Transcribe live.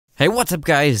Hey, what's up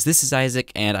guys? This is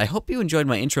Isaac, and I hope you enjoyed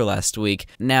my intro last week.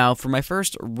 Now, for my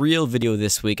first real video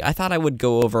this week, I thought I would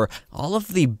go over all of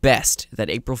the best that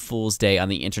April Fool's Day on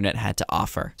the internet had to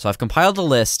offer. So I've compiled a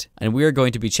list, and we are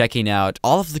going to be checking out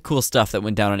all of the cool stuff that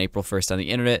went down on April 1st on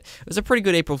the internet. It was a pretty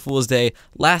good April Fool's Day.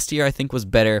 Last year, I think, was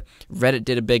better. Reddit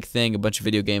did a big thing. A bunch of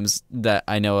video games that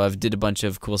I know of did a bunch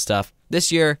of cool stuff.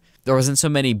 This year, there wasn't so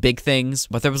many big things,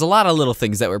 but there was a lot of little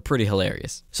things that were pretty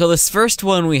hilarious. So this first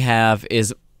one we have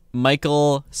is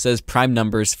Michael says prime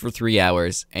numbers for 3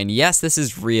 hours, and yes, this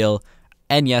is real,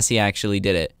 and yes, he actually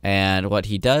did it. And what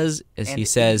he does is he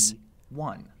says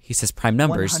prime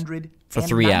numbers for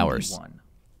 3 hours.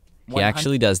 He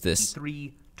actually does this.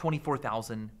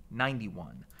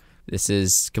 24,091. This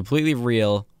is completely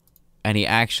real, and he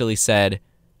actually said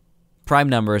prime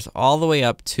numbers all the way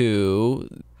up to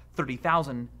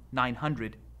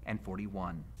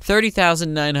 30,941.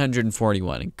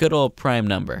 30,941, good old prime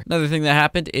number. Another thing that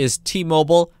happened is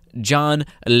T-Mobile, John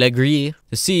Legris,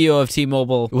 the CEO of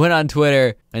T-Mobile, went on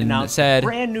Twitter and said,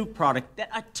 brand new product that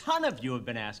a ton of you have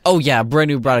been asking. Oh yeah, brand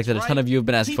new product that a ton of you have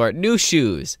been asking for. New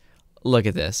shoes. Look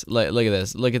at this. Look at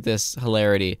this. Look at this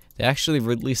hilarity. They actually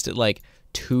released it like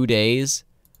 2 days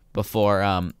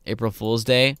before April Fool's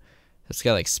Day. It's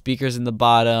got like speakers in the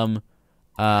bottom.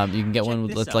 You can get one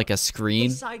with like a screen.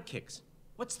 Hey, sidekicks.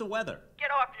 What's the weather? Get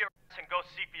off your ass and go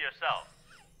see for yourself.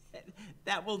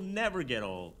 That will never get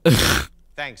old.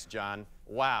 Thanks, John.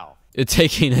 Wow. You're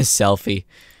taking a selfie.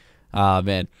 Oh,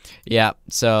 man. Yeah,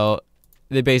 so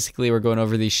they basically were going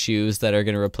over these shoes that are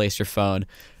going to replace your phone.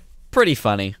 Pretty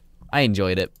funny. I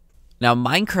enjoyed it. Now,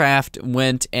 Minecraft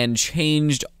went and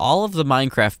changed all of the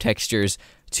Minecraft textures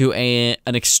to an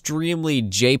extremely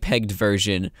JPEG'd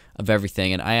version of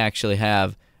everything, and I actually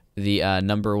have the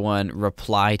 #1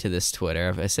 reply to this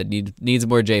Twitter. I said needs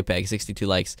more JPEG, 62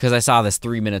 likes, because I saw this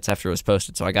 3 minutes after it was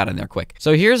posted, so I got in there quick.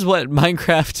 So here's what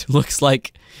Minecraft looks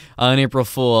like on April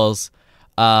Fool's.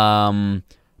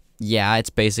 Yeah, it's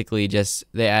basically just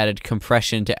they added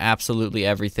compression to absolutely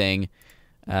everything.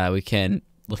 We can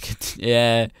look at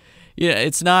yeah,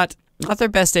 it's not their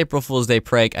best April Fool's Day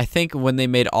prank. I think when they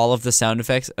made all of the sound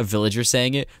effects of villagers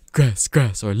saying it, grass,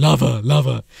 grass, or lava,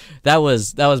 lava, that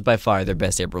was by far their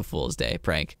best April Fool's Day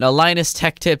prank. Now, Linus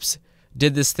Tech Tips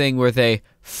did this thing where they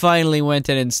finally went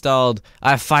and installed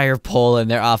a fire pole in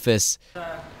their office.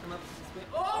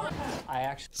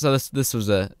 So this was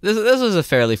a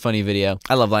fairly funny video.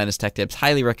 I love Linus Tech Tips.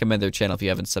 Highly recommend their channel if you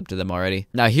haven't subbed to them already.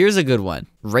 Now, here's a good one.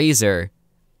 Razer.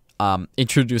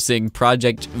 Introducing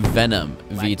Project Venom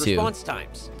V2. Response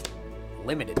times,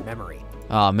 limited memory.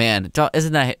 Oh man,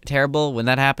 isn't that terrible when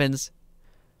that happens?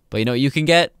 But you know what you can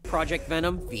get? Project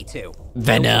Venom V2.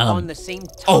 Venom. On the same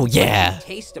oh yeah.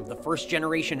 Taste of the first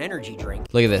generation energy drink.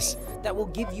 Look at this. That will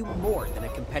give you more than a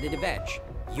competitive edge.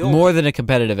 More than a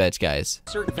competitive edge, guys.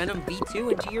 Insert Venom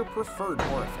V2 into your preferred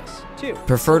orifice. 2.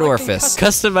 Preferred orifice.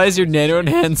 Customize your nano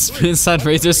enhancements on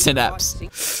Razer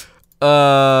Synapse.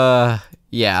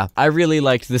 Yeah, I really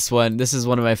liked this one. This is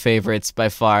one of my favorites by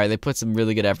far. They put some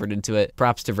really good effort into it.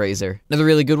 Props to Razer. Another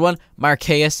really good one,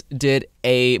 Marqueus did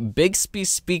a Bixby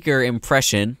speaker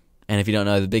impression. And if you don't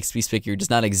know, the Bixby speaker does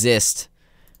not exist.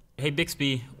 Hey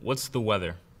Bixby, what's the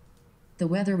weather? The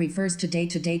weather refers to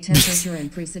day-to-day temperature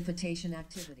and precipitation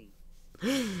activity.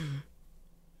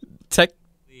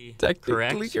 Technically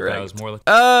correct. That was more like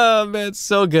oh man,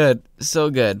 so good. So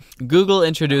good. Google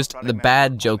introduced the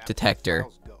bad joke detector,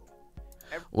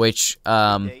 which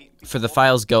for the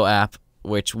Files Go app,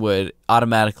 which would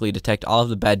automatically detect all of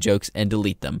the bad jokes and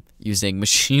delete them using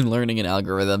machine learning and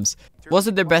algorithms.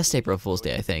 Wasn't their best April Fool's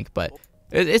Day, I think, but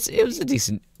it was a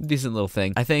decent little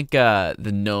thing. I think the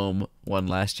gnome one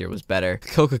last year was better.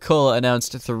 Coca-Cola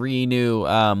announced 3 new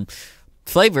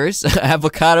flavors: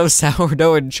 avocado,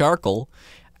 sourdough, and charcoal.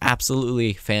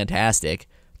 Absolutely fantastic.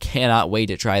 Cannot wait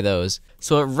to try those.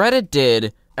 So what Reddit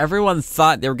did, everyone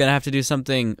thought they were going to have to do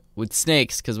something with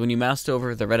snakes, because when you moused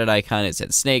over the Reddit icon, it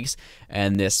said snakes,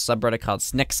 and this subreddit called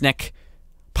Snek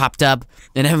popped up,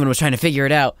 and everyone was trying to figure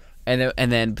it out.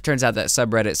 And then it turns out that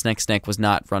subreddit Snek was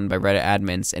not run by Reddit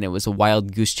admins, and it was a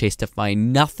wild goose chase to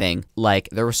find nothing. Like,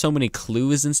 there were so many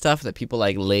clues and stuff that people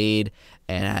like laid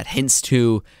and had hints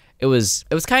to. It was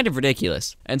kind of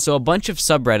ridiculous. And so a bunch of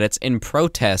subreddits, in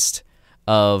protest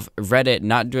of Reddit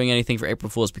not doing anything for April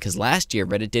Fools, because last year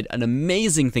Reddit did an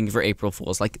amazing thing for April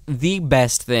Fools, like the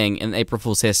best thing in April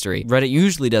Fools history. Reddit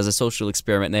usually does a social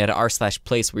experiment, and they had an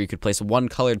r/place where you could place one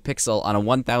colored pixel on a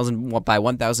 1000 by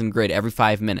 1000 grid every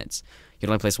 5 minutes. You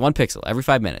can only place one pixel every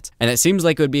 5 minutes. And it seems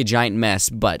like it would be a giant mess,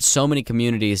 but so many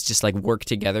communities just like work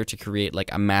together to create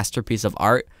like a masterpiece of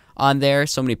art on there.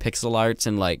 So many pixel arts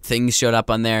and like things showed up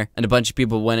on there, and a bunch of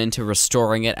people went into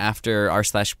restoring it after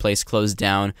r/place closed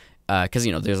down, because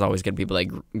you know there's always gonna be people that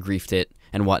griefed it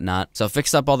and whatnot. So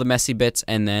fixed up all the messy bits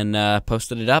and then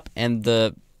posted it up, and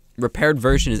the repaired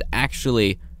version is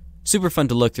actually super fun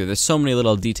to look through. There's so many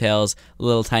little details,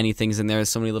 little tiny things in there. There's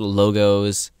so many little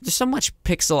logos. There's so much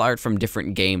pixel art from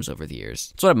different games over the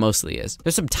years. That's what it mostly is.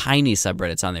 There's some tiny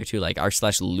subreddits on there too, like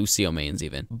r/Lucio mains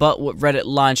even. But what Reddit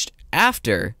launched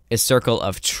after is Circle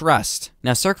of Trust.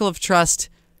 Now, Circle of Trust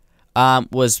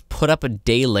was put up a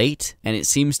day late, and it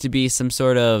seems to be some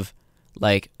sort of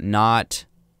like not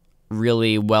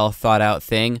really well thought out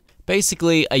thing.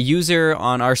 Basically, a user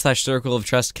on r/Circle of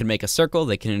Trust can make a circle.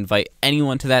 They can invite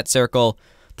anyone to that circle.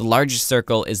 The largest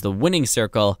circle is the winning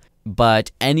circle,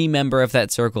 but any member of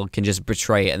that circle can just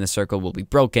betray it, and the circle will be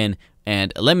broken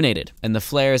and eliminated. And the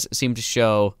flares seem to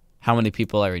show how many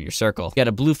people are in your circle. You got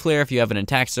a blue flare if you have an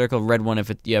intact circle, red one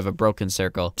if you have a broken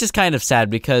circle. Just kind of sad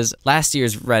because last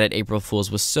year's Reddit April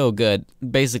Fools was so good,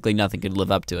 basically nothing could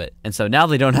live up to it. And so now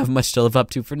they don't have much to live up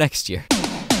to for next year.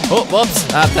 Oh, whoops.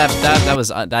 That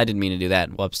was, I didn't mean to do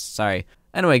that. Whoops, sorry.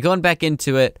 Anyway, going back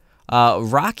into it,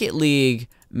 Rocket League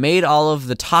made all of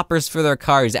the toppers for their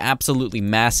cars absolutely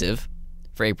massive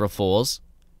for April Fools.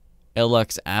 It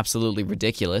looks absolutely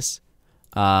ridiculous.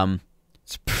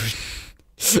 It's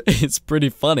pretty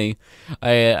funny.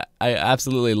 I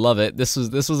absolutely love it. This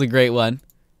was a great one.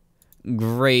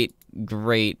 Great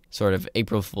sort of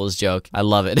April Fool's joke. I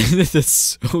love it. This is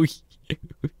so huge.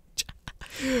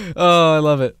 Oh, I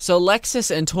love it. So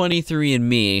Lexus and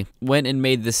 23andMe went and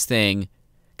made this thing,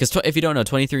 because if you don't know,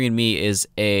 23andMe is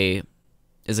a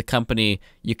company.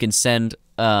 You can send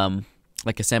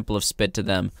like a sample of spit to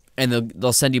them, and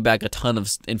they'll send you back a ton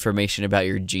of information about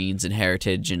your genes and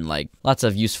heritage and like lots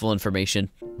of useful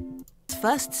information.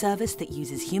 First service that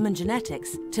uses human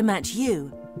genetics to match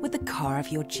you with the car of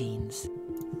your genes.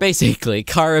 Basically,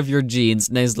 car of your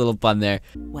genes. Nice little pun there.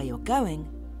 Where you're going,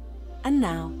 and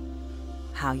now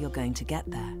how you're going to get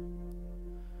there.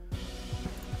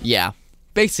 Yeah,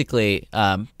 basically,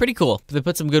 pretty cool. They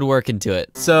put some good work into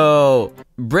it. So,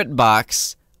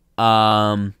 BritBox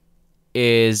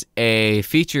is a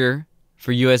feature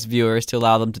for US viewers to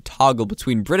allow them to toggle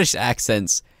between British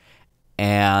accents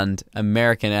and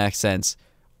American accents,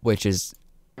 which is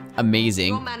amazing.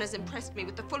 Your manners impressed me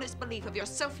with the fullest belief of your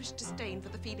selfish disdain for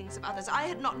the feelings of others. I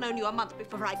had not known you a month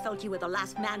before I felt you were the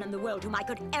last man in the world whom I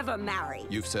could ever marry.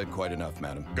 You've said quite enough,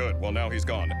 madam. Good. Well, now he's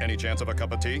gone. Any chance of a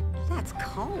cup of tea? That's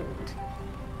cold.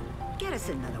 Get us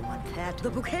another one, Pat. The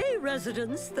bouquet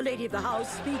residence, the lady of the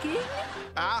house speaking.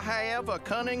 I have a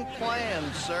cunning plan,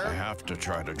 sir. I have to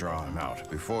try to draw him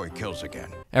out before he kills again.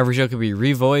 Every show could be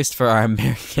revoiced for our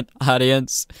American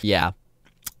audience. Yeah.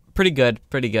 Pretty good.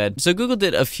 So Google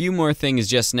did a few more things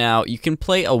just now. You can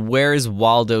play a Where's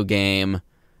Waldo game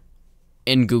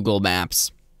in Google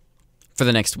Maps for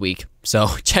the next week. So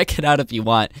check it out if you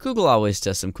want. Google always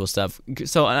does some cool stuff.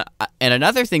 So, and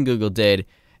another thing Google did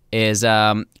is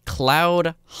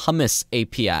Cloud Hummus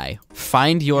API.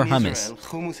 Find your hummus. Israel,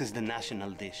 hummus is the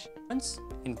national dish.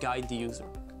 And guide the user.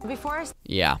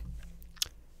 Yeah.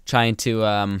 Trying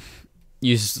to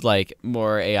use like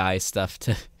more AI stuff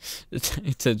to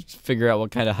figure out what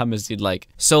kind of hummus you'd like.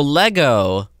 So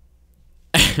Lego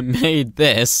made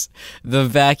this, the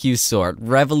VacuSort,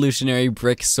 revolutionary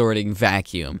brick sorting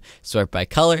vacuum. Sort by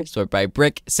color, sort by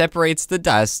brick, separates the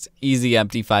dust, easy,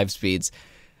 empty, 5 speeds.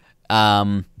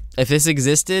 If this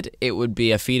existed, it would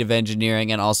be a feat of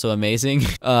engineering and also amazing.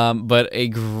 But a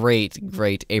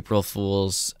great April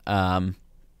Fool's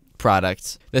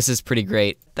product. This is pretty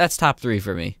great. That's top 3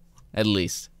 for me, at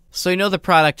least. So you know the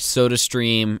product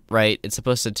SodaStream, right? It's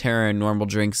supposed to turn normal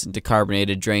drinks into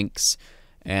carbonated drinks,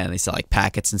 and they sell like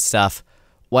packets and stuff.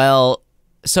 Well,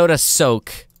 Soda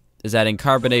Soak is adding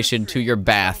carbonation to your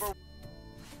bath.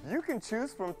 You can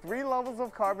choose from 3 levels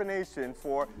of carbonation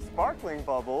for sparkling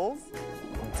bubbles,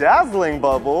 dazzling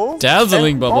bubbles,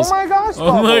 bubbles. Oh my gosh, bubbles.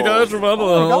 Oh my gosh,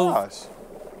 bubbles. Oh my gosh.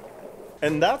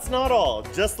 And that's not all.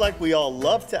 Just like we all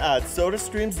love to add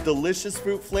SodaStream's delicious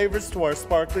fruit flavors to our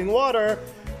sparkling water,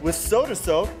 with Soda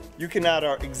Soak, you can add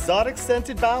our exotic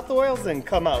scented bath oils and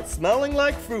come out smelling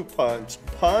like fruit punch.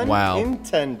 Pun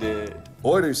intended.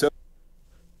 Order so.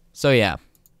 So yeah,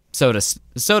 Soda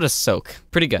Soak,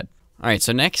 pretty good. All right,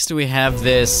 so next we have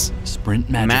this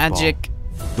Sprint Magic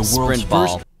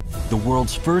Ball. The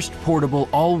world's first portable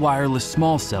all-wireless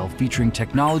small cell featuring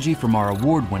technology from our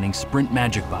award-winning Sprint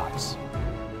Magic Box.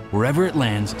 Wherever it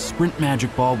lands, Sprint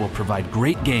Magic Ball will provide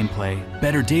great gameplay,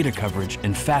 better data coverage,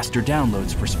 and faster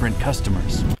downloads for Sprint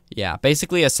customers. Yeah,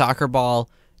 basically a soccer ball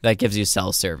that gives you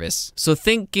cell service. So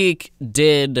ThinkGeek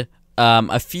did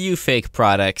a few fake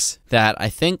products that I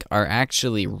think are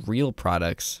actually real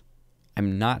products.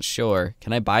 I'm not sure.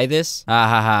 Can I buy this?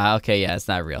 Okay, yeah, it's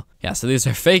not real. Yeah, so these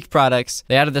are fake products.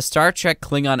 They added the Star Trek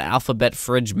Klingon alphabet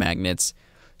fridge magnets,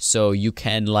 so you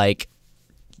can, like,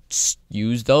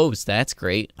 use those. That's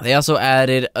great. They also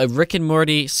added a Rick and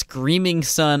Morty Screaming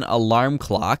Sun alarm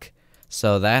clock,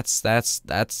 so that's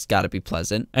gotta be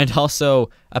pleasant. And also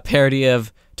a parody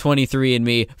of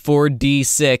 23andMe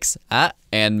 4D6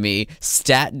 and me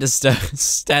stat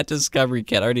discovery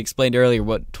kit. I already explained earlier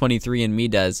what 23andMe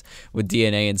does with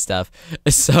DNA and stuff.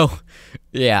 So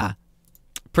yeah,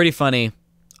 pretty funny.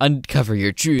 Uncover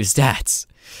your true stats.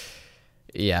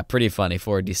 Yeah, pretty funny.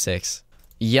 4D6.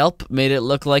 Yelp made it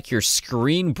look like your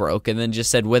screen broke and then just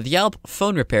said, with Yelp,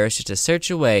 phone repair is just a search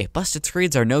away. Busted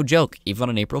screens are no joke, even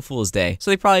on April Fool's Day.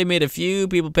 So they probably made a few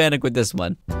people panic with this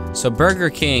one. So Burger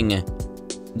King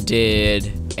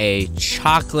did a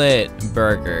chocolate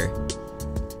burger.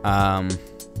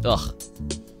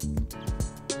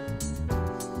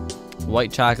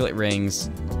 White chocolate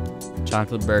rings,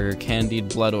 chocolate burger, candied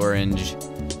blood orange,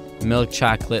 milk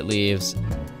chocolate leaves.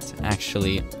 It's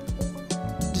actually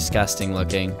disgusting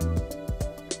looking.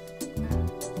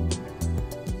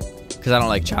 Because I don't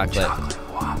like chocolate.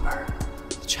 Chocolate Whopper.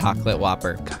 Chocolate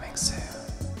Whopper. Coming soon.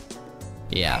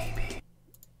 Yeah.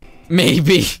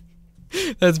 Maybe.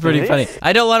 That's pretty funny.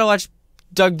 I don't want to watch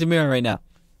Doug DeMuro right now.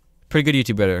 Pretty good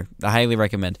YouTuber. I highly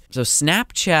recommend. So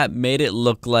Snapchat made it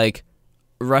look like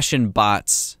Russian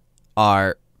bots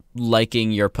are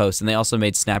liking your posts, and they also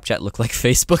made Snapchat look like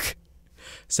Facebook.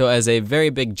 So as a very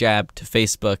big jab to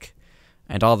Facebook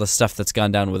and all the stuff that's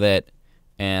gone down with it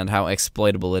and how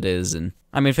exploitable it is. And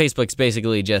I mean, Facebook's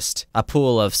basically just a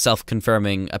pool of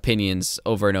self-confirming opinions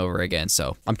over and over again.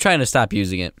 So I'm trying to stop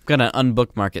using it. I'm gonna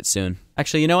unbookmark it soon.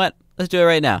 Actually, you know what? Let's do it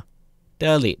right now.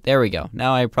 Delete. There we go.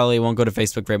 Now I probably won't go to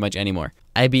Facebook very much anymore.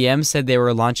 IBM said they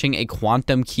were launching a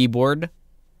quantum keyboard.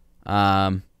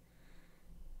 Yeah,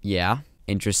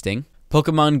 interesting.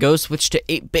 Pokemon Go switched to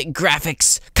 8-bit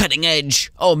graphics, cutting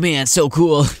edge. Oh man, so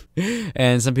cool.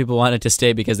 And some people want it to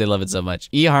stay because they love it so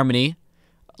much. eHarmony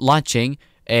launching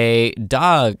a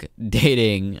dog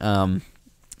dating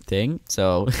thing.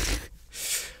 So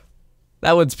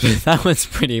that one's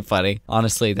pretty funny.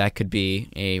 Honestly, that could be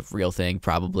a real thing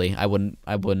probably. I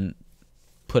wouldn't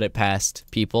put it past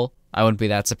people. I wouldn't be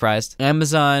that surprised.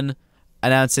 Amazon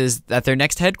announces that their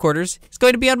next headquarters is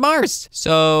going to be on Mars.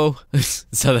 So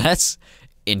that's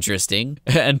interesting.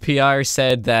 NPR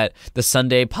said that the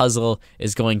Sunday puzzle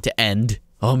is going to end.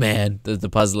 Oh man, the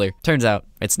puzzler. Turns out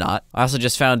it's not. I also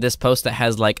just found this post that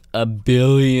has like 1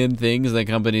 billion things that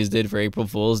companies did for April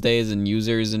Fool's Days and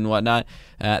users and whatnot.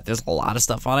 There's a lot of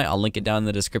stuff on it. I'll link it down in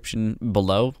the description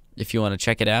below if you want to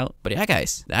check it out. But yeah,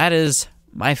 guys, that is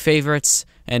my favorites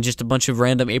and just a bunch of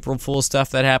random April Fool's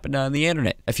stuff that happened on the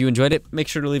internet. If you enjoyed it, make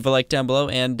sure to leave a like down below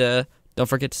and don't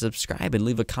forget to subscribe and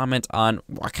leave a comment on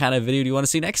what kind of video do you want to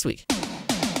see next week.